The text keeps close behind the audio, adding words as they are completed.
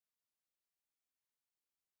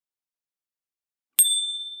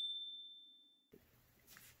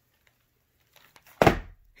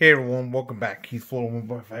Hey everyone, welcome back. Keith Flow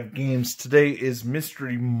 1.5 Games. Today is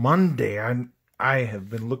Mystery Monday. I have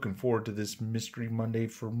been looking forward to this Mystery Monday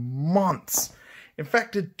for months. In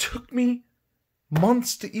fact, it took me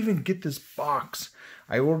months to even get this box.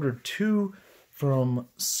 I ordered two from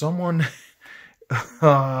someone,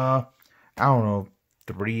 I don't know,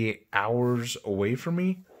 3 hours away from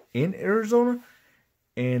me in Arizona.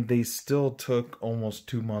 And they still took almost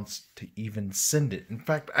 2 months to even send it. In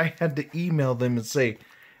fact, I had to email them and say,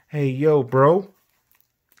 hey, yo, bro,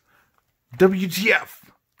 WTF,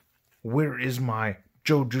 where is my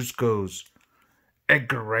Jusko's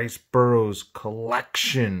Edgar Rice Burroughs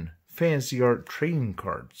collection fantasy art trading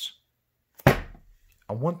cards? I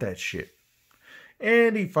want that shit.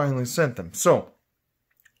 And he finally sent them. So,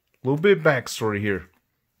 a little bit of backstory here.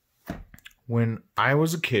 When I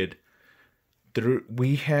was a kid,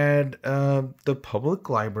 we had the public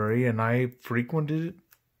library, and I frequented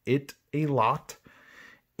it a lot.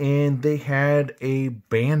 And they had a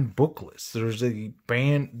banned book list. There was a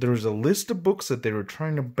list of books that they were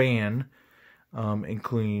trying to ban,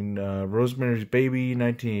 including Rosemary's Baby,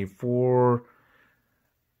 1984,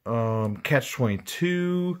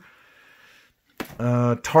 Catch-22,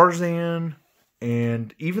 Tarzan,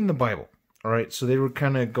 and even the Bible. All right, so they were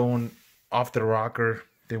kind of going off the rocker.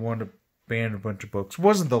 They wanted to ban a bunch of books. It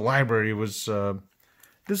wasn't the library. It was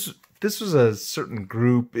this was a certain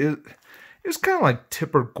group. It was kind of like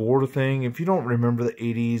Tipper Gore thing. If you don't remember the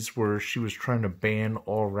 80s where she was trying to ban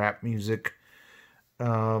all rap music,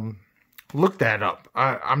 look that up.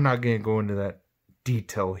 I'm not going to go into that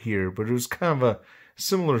detail here, but it was kind of a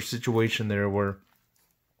similar situation there where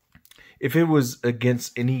if it was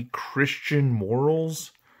against any Christian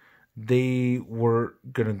morals, they were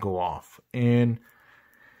going to go off. And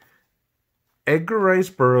Edgar Rice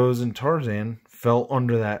Burroughs and Tarzan fell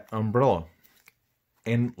under that umbrella.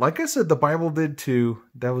 And like I said, the Bible did too.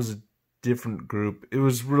 That was a different group. It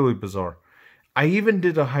was really bizarre. I even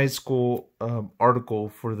did a high school article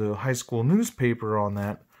for the high school newspaper on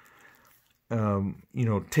that,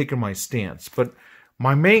 taking my stance. But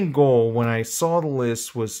my main goal when I saw the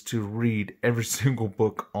list was to read every single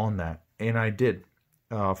book on that. And I did.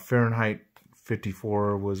 Fahrenheit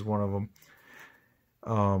 54 was one of them.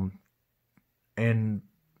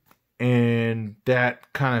 And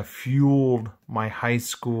that kind of fueled my high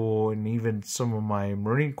school and even some of my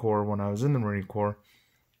Marine Corps when I was in the Marine Corps.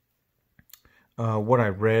 What I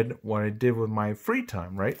read, what I did with my free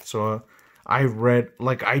time, right? So I read,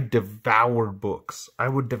 I devoured books. I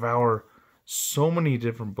would devour so many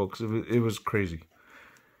different books. It was crazy.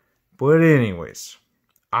 But anyways,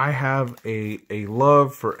 I have a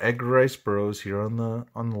love for Edgar Rice Burroughs here on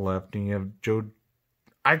the left. And you have Joe,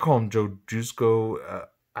 I call him Joe Jusko.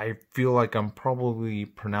 I feel like I'm probably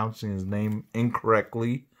pronouncing his name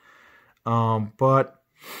incorrectly. But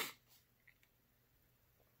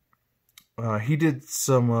he did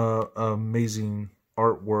some amazing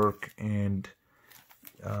artwork and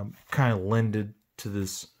kind of lended to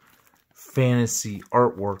this fantasy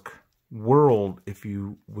artwork world, if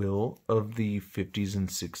you will, of the 50s and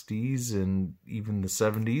 60s and even the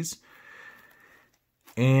 70s.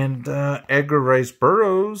 And Edgar Rice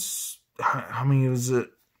Burroughs, I mean,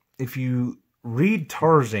 if you read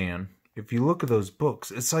Tarzan, if you look at those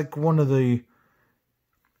books, it's like one of the,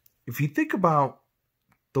 if you think about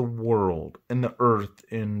the world and the earth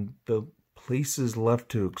and the places left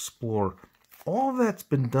to explore, all of that's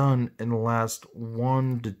been done in the last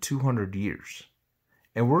 100 to 200 years.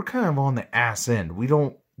 And we're kind of on the ass end. We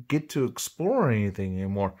don't get to explore anything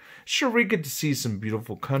anymore. Sure, we get to see some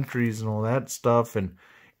beautiful countries and all that stuff, and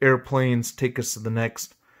airplanes take us to the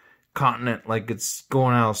next continent like it's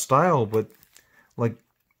going out of style, but like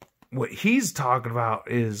what he's talking about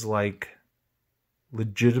is like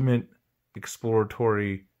legitimate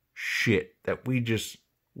exploratory shit that we just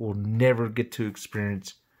will never get to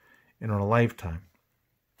experience in our lifetime,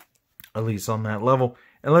 at least on that level,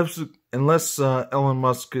 unless Elon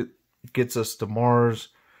Musk gets us to Mars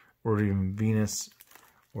or even Venus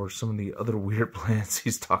or some of the other weird planets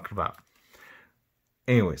he's talking about.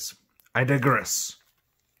 Anyways, I digress.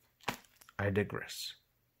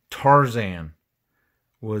 Tarzan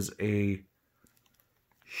was a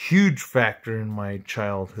huge factor in my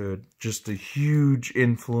childhood, just a huge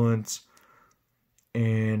influence.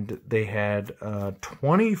 And they had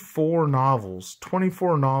 24 novels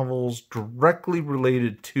directly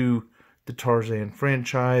related to the Tarzan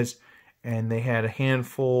franchise. And they had a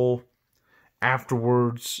handful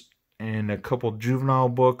afterwards and a couple juvenile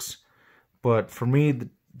books. But for me,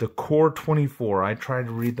 the core 24, I tried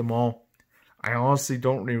to read them all. I honestly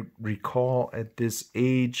don't recall at this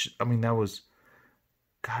age. I mean, that was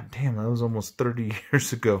God damn, that was almost 30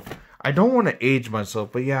 years ago. I don't want to age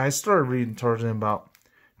myself, but yeah, I started reading Tarzan about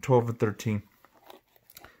 12 or 13.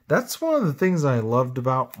 That's one of the things I loved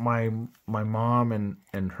about my mom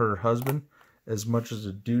and her husband, as much as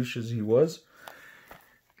a douche as he was.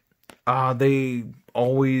 They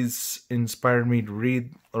always inspired me to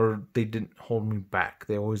read, or they didn't hold me back.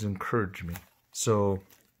 They always encouraged me. So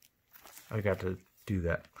I got to do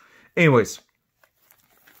that. Anyways,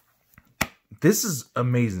 this is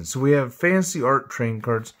amazing. So we have fantasy art trading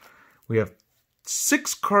cards. We have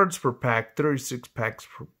 6 cards per pack, 36 packs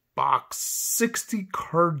per box, 60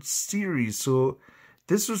 card series. So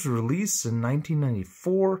this was released in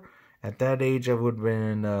 1994. At that age, I would have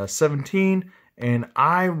been 17, and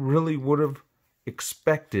I really would have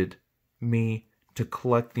expected me to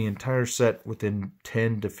collect the entire set within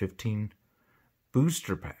 10 to 15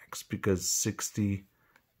 booster packs, because 60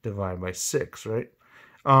 divided by 6, right?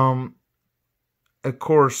 Of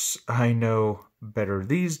course, I know better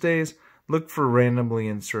these days. Look for randomly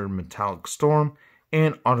inserted Metallic Storm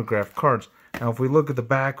and autographed cards. Now, if we look at the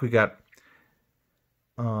back, we got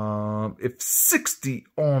if 60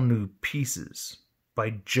 all-new pieces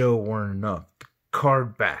by Joe weren't enough, the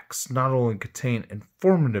card backs not only contain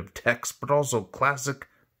informative text, but also classic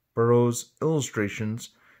Burroughs illustrations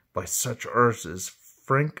by such artists as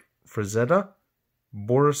Frank Frazetta,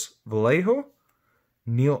 Boris Vallejo,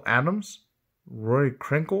 Neil Adams, Roy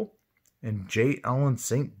Krinkle, and J. Allen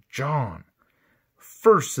St. John.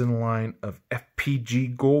 First in line of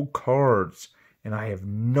FPG gold cards. And I have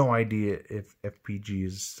no idea if FPG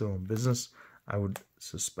is still in business. I would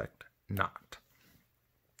suspect not.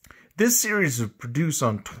 This series is produced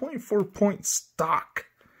on 24-point stock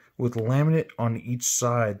with laminate on each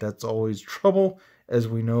side. That's always trouble, as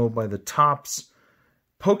we know by the Topps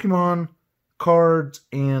Pokemon cards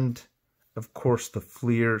and, of course, the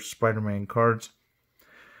Fleer Spider-Man cards.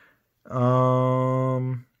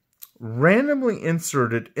 Randomly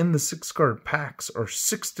inserted in the 6-card packs are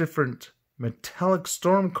 6 different Metallic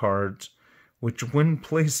Storm cards, which when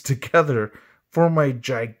placed together form a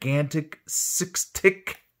gigantic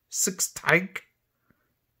six-tyke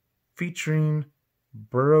featuring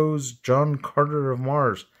Burroughs' John Carter of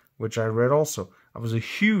Mars, which I read also. I was a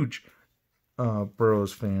huge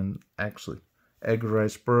Burroughs fan, actually. Edgar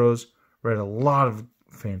Rice Burroughs. Read a lot of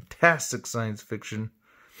fantastic science fiction,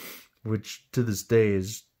 which to this day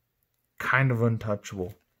is kind of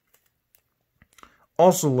untouchable.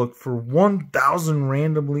 Also look for 1,000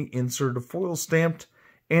 randomly inserted, foil stamped,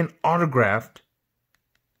 and autographed,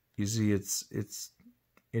 you see it's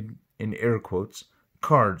in air quotes,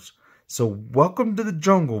 cards. So welcome to the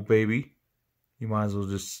jungle, baby. You might as well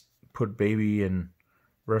just put baby and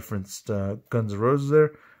referenced Guns N' Roses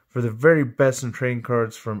there. For the very best in trading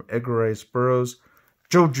cards from Edgar Rice Burroughs,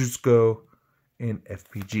 Joe Jusko, and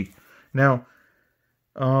FPG. Now,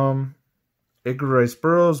 Edgar Rice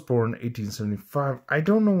Burroughs, born 1875. I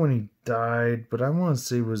don't know when he died, but I want to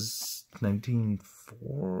say it was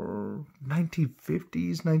 1950s,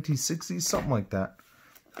 1960s, something like that.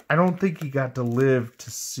 I don't think he got to live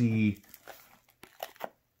to see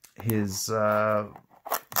his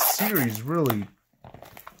series really,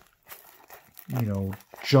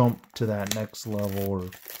 jump to that next level. Or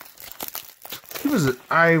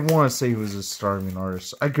I want to say he was a starving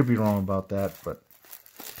artist. I could be wrong about that, but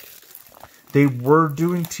they were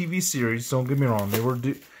doing TV series. Don't get me wrong.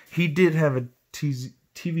 He did have a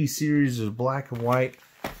TV series of black and white.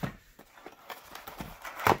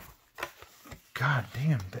 God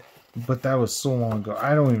damn. But that was so long ago.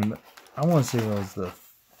 I want to say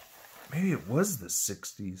maybe it was the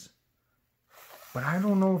 60s. But I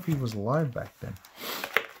don't know if he was alive back then.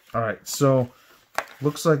 Alright, so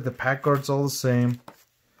looks like the pack art's all the same.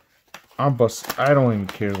 I don't even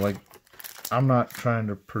care. Like, I'm not trying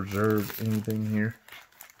to preserve anything here.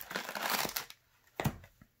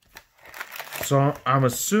 So I'm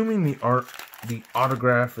assuming the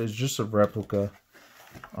autograph is just a replica.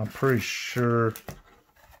 I'm pretty sure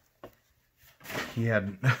he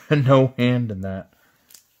had no hand in that.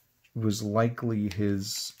 It was likely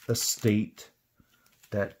his estate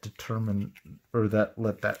that determined, or that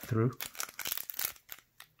let that through.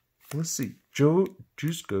 Let's see. Joe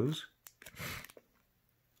Jusko's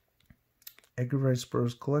Edgar Rice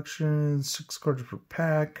Burroughs collection, 6 cards per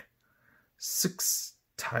pack, 6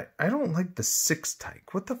 type. I don't like the 6 type.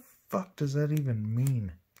 What the fuck does that even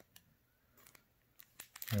mean?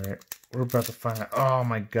 Alright, we're about to find out. Oh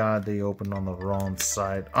my god, they opened on the wrong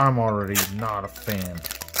side. I'm already not a fan.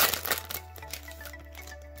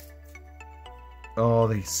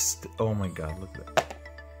 Oh, oh my god, look at that.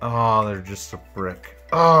 Oh, they're just a brick.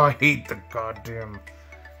 Oh, I hate the goddamn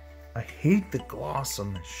I hate the gloss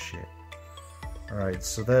on this shit. Alright,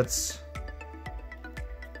 so that's...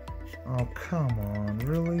 Oh, come on,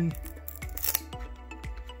 really?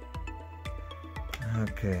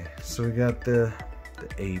 Okay, so we got the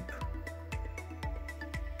ape.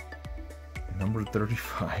 Number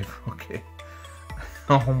 35, okay.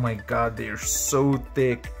 Oh my god, they are so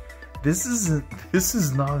thick. This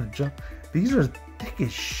is not a joke. These are thick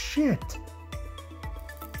as shit.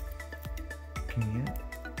 Can you?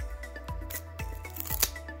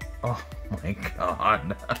 Oh my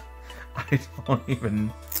god. I don't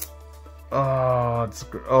even... Oh,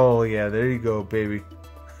 oh yeah, there you go, baby.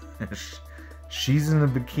 She's in a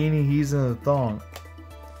bikini, he's in a thong.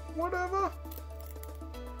 Whatever.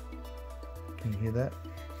 Can you hear that?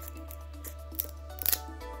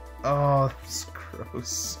 Oh, that's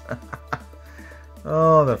gross.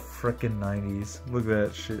 Oh, the frickin' 90s. Look at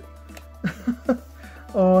that shit.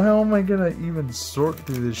 Oh, how am I gonna even sort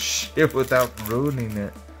through this shit without ruining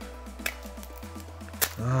it?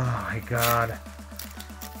 Oh my god.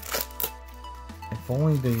 If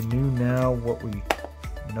only they knew now what we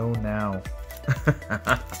know now.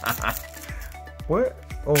 What?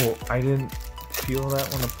 Oh, I didn't peel that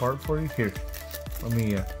one apart for you? Here, let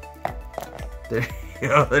me, there you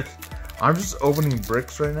go. I'm just opening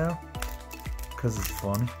bricks right now, because it's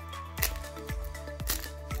fun.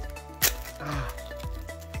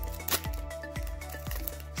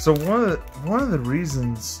 So one of the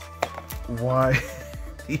reasons why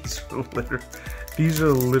these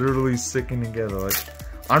are literally sticking together. Like,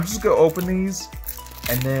 I'm just gonna open these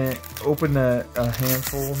and then open a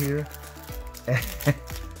handful here,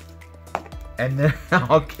 and then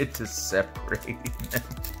I'll get to separating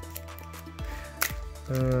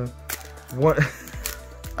them. What?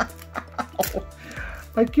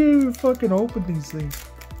 I can't even fucking open these things.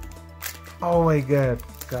 Oh my god,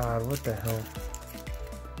 what the hell?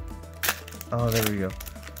 Oh, there we go.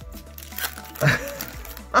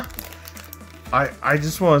 I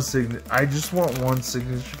just want one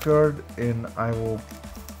signature card, and I will.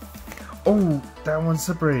 Oh, that one's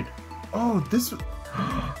separated. Oh, this.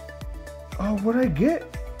 Oh, what'd I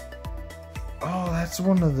get? Oh, that's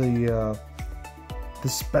one of the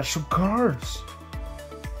special cards.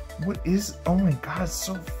 What is? Oh my god, it's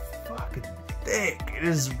so fucking thick. It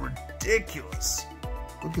is ridiculous.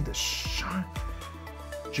 Look at the shine.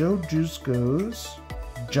 Joe Jusko's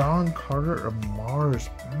John Carter of Mars.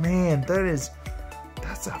 Man,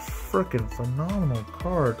 that's a freaking phenomenal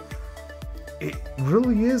card. It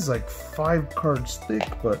really is like 5 cards thick,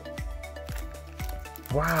 but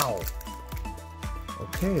wow.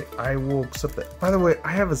 Okay, I will accept that. By the way,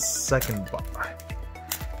 I have a second box.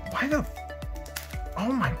 Why the?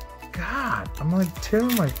 Oh my god! I'm like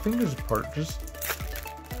tearing my fingers apart. Just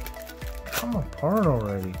come apart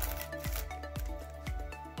already.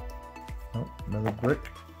 Oh, another brick.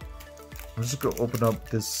 I'm just gonna open up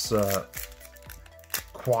this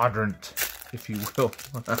quadrant, if you will.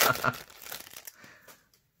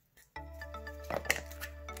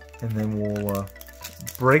 And then we'll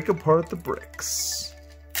break apart the bricks.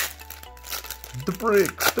 The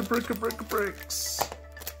bricks.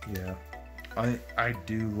 Yeah, I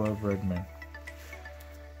do love Redman.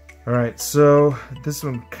 Alright, so this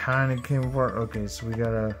one kind of came apart. Okay, so we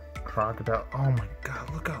got a crocodile. Oh my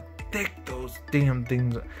god, look how thick those damn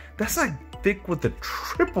things are. That's like thick with a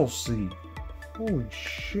triple C. Holy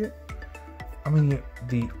shit. I mean,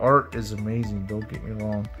 the art is amazing, don't get me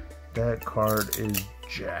wrong. That card is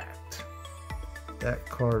jacked.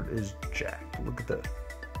 Look at that.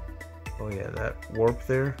 Oh yeah, that warp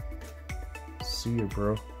there. See ya,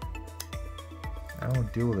 bro. I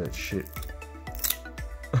don't deal with that shit.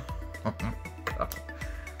 Oh my god.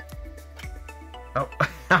 Oh.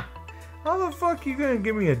 How the fuck you gonna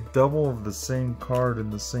give me a double of the same card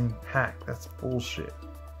in the same pack? That's bullshit.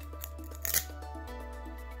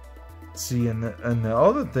 See, and the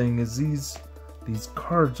other thing is these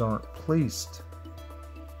cards aren't placed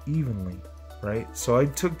evenly, right? So I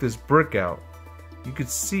took this brick out. You could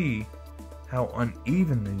see how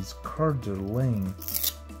uneven these cards are laying.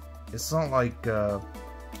 It's not like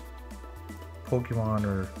Pokemon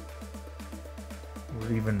or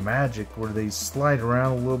even Magic where they slide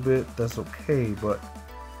around a little bit. That's okay, but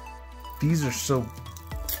these are so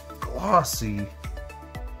glossy.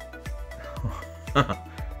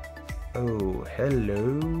 Oh,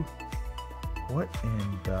 hello. What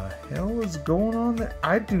in the hell is going on there?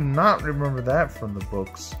 I do not remember that from the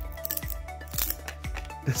books.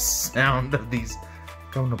 The sound of these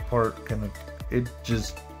coming apart it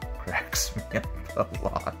just cracks me up a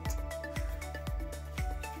lot.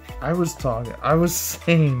 I was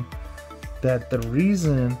saying that the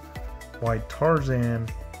reason why Tarzan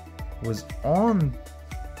was on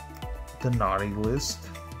the naughty list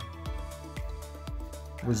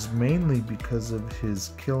was mainly because of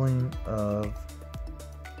his killing of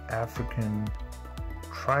African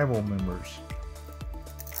tribal members,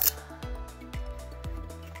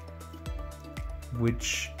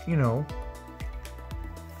 which, you know,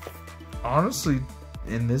 honestly,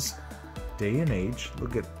 in this day and age,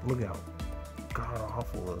 look how god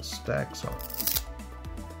awful those stacks are.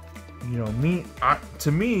 You know,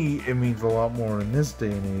 to me, it means a lot more in this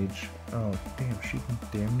day and age. Oh, damn, she's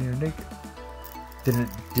damn near naked. Than it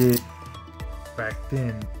did back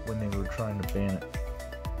then when they were trying to ban it.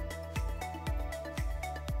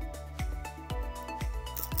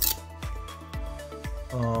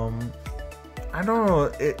 I don't know.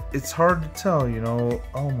 It's hard to tell, you know.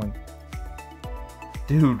 Oh my,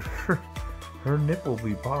 dude, her nipple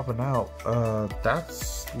be popping out.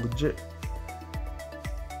 That's legit.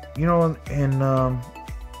 You know, and I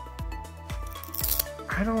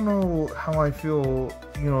don't know how I feel.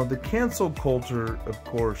 You know, the cancel culture, of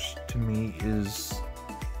course, to me is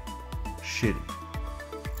shitty.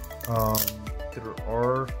 There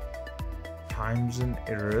are times and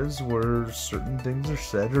eras where certain things are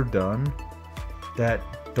said or done that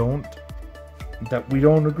we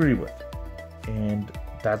don't agree with, and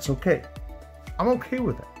that's okay. I'm okay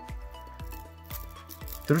with that.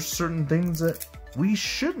 There's certain things that we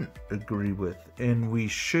shouldn't agree with and we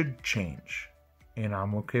should change, and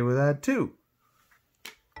I'm okay with that too.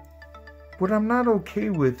 What I'm not okay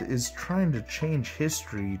with is trying to change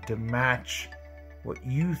history to match what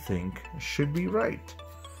you think should be right.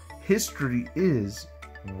 History is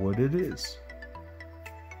what it is.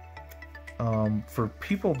 For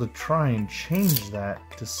people to try and change that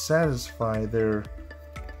to satisfy their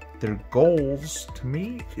goals, to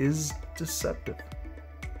me, is deceptive.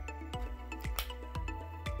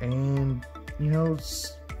 And, you know,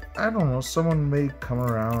 I don't know, someone may come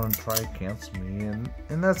around and try to cancel me,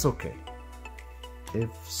 and that's okay. If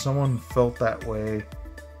someone felt that way,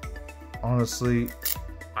 honestly,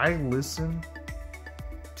 I listen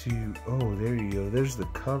to, oh, there you go, there's the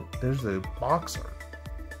box art.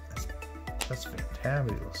 That's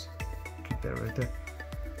fantabulous. Keep that right there.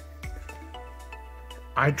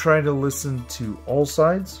 I try to listen to all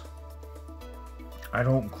sides. I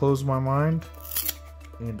don't close my mind,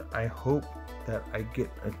 and I hope that I get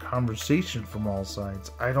a conversation from all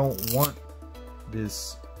sides. I don't want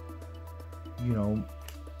this, you know,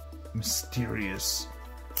 mysterious,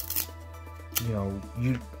 you know,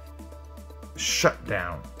 you shut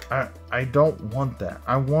down. I don't want that.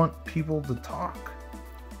 I want people to talk.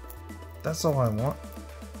 That's all I want.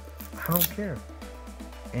 I don't care.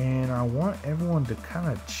 And I want everyone to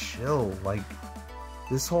kind of chill. Like,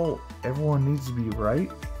 this whole everyone needs to be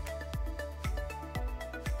right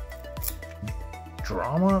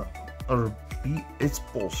drama or it's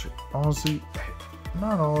bullshit. Honestly,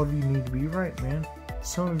 not all of you need to be right, man.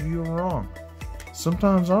 Some of you are wrong.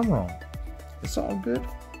 Sometimes I'm wrong. It's all good.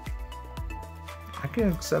 I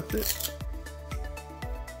can accept it.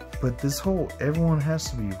 But this whole everyone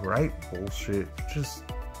has to be right bullshit, just,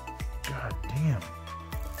 god damn.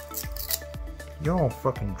 Y'all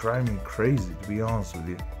fucking drive me crazy, to be honest with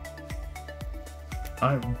you.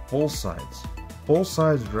 Both sides. Both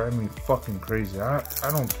sides drive me fucking crazy. I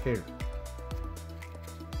don't care.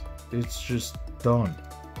 It's just done.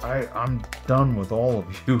 I'm done with all of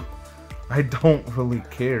you. I don't really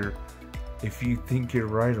care if you think you're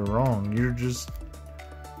right or wrong. You're just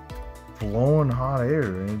blowing hot air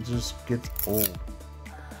and it just gets old.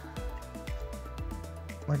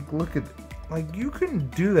 Like, look at, like, you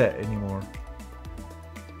couldn't do that anymore.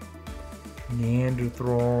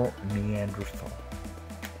 Neanderthal.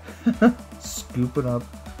 Scooping up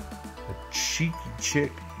a cheeky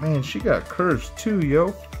chick. Man, she got curves too,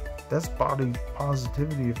 yo. That's body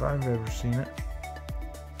positivity if I've ever seen it.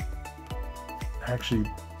 Actually,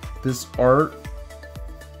 this art,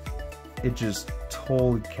 it just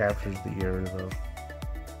totally captures the era, though.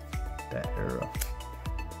 That era.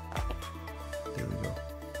 There we go.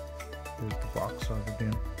 There's the box art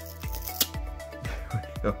again.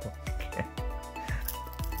 There we go. Okay.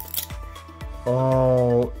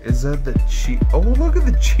 Oh, is that the cheetah? Oh, look at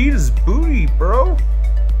the cheetah's booty, bro.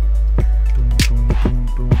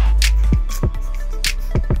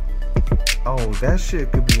 Oh, that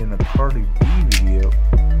shit could be in a Cardi B video.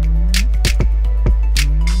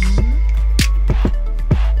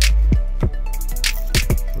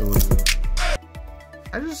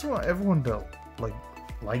 I just want everyone to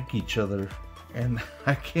like each other, and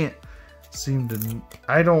I can't seem to.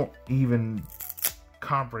 I don't even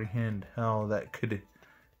comprehend how that could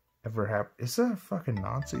ever happen. Is that a fucking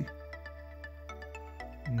Nazi?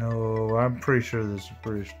 No, I'm pretty sure this is a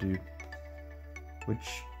British dude.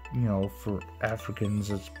 Which, you know, for Africans,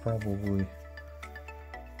 it's probably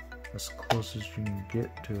as close as you can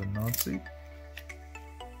get to a Nazi.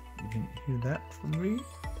 You didn't hear that from me?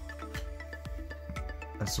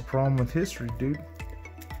 That's the problem with history, dude.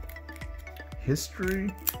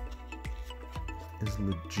 History is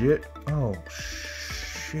legit. Oh,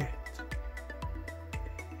 shit.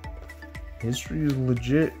 History is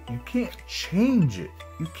legit. You can't change it.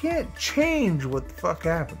 You can't change what the fuck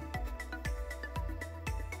happened.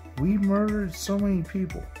 We murdered so many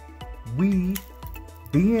people. We,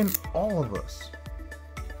 being all of us.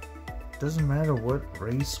 Doesn't matter what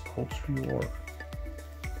race, culture you are.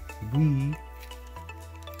 We,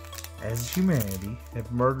 as humanity,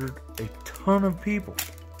 have murdered a ton of people.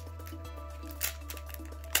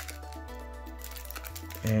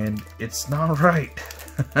 And it's not right.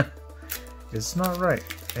 It's not right.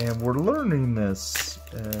 And we're learning this.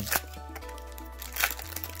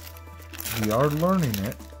 We are learning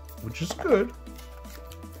it, which is good.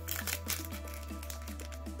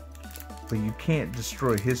 But you can't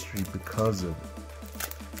destroy history because of it.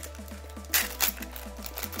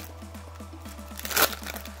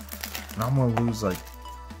 And I'm gonna lose like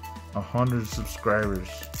 100 subscribers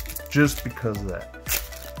just because of that.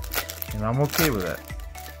 And I'm okay with that.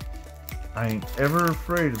 I ain't ever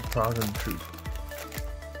afraid of talking the truth.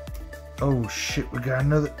 Oh shit, we got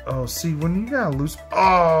another. Oh, see, when you got a loose.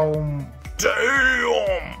 Oh,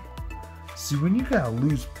 damn! See, when you got a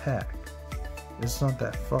loose pack, it's not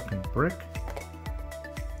that fucking brick.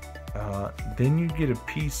 Then you get a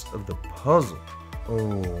piece of the puzzle.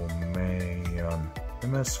 Oh man.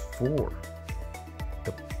 MS4.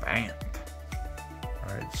 The band.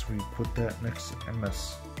 Alright, so we put that next to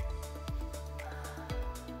MS.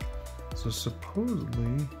 So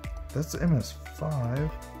supposedly, that's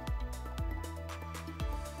MS5.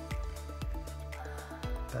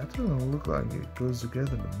 That doesn't look like it goes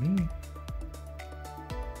together to me.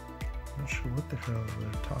 Not sure what the hell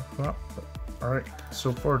they're talking about, but alright,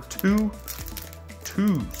 so far two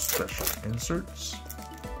special inserts.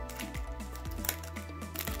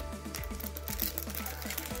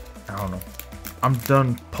 I don't know. I'm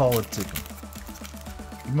done politicking.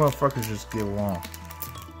 You motherfuckers just get along.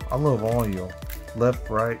 I love all y'all. Left,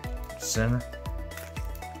 right, center.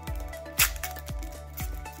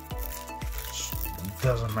 It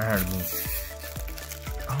doesn't matter to me.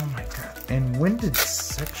 Oh my god. And when did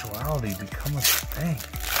sexuality become a thing?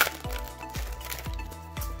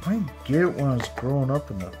 I didn't get it when I was growing up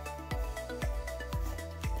in the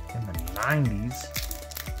 90s.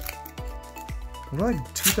 We're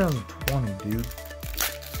like 2020, dude.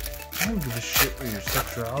 I don't give a shit what your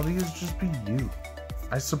sexuality is, just be you.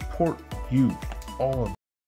 I support you, all of you.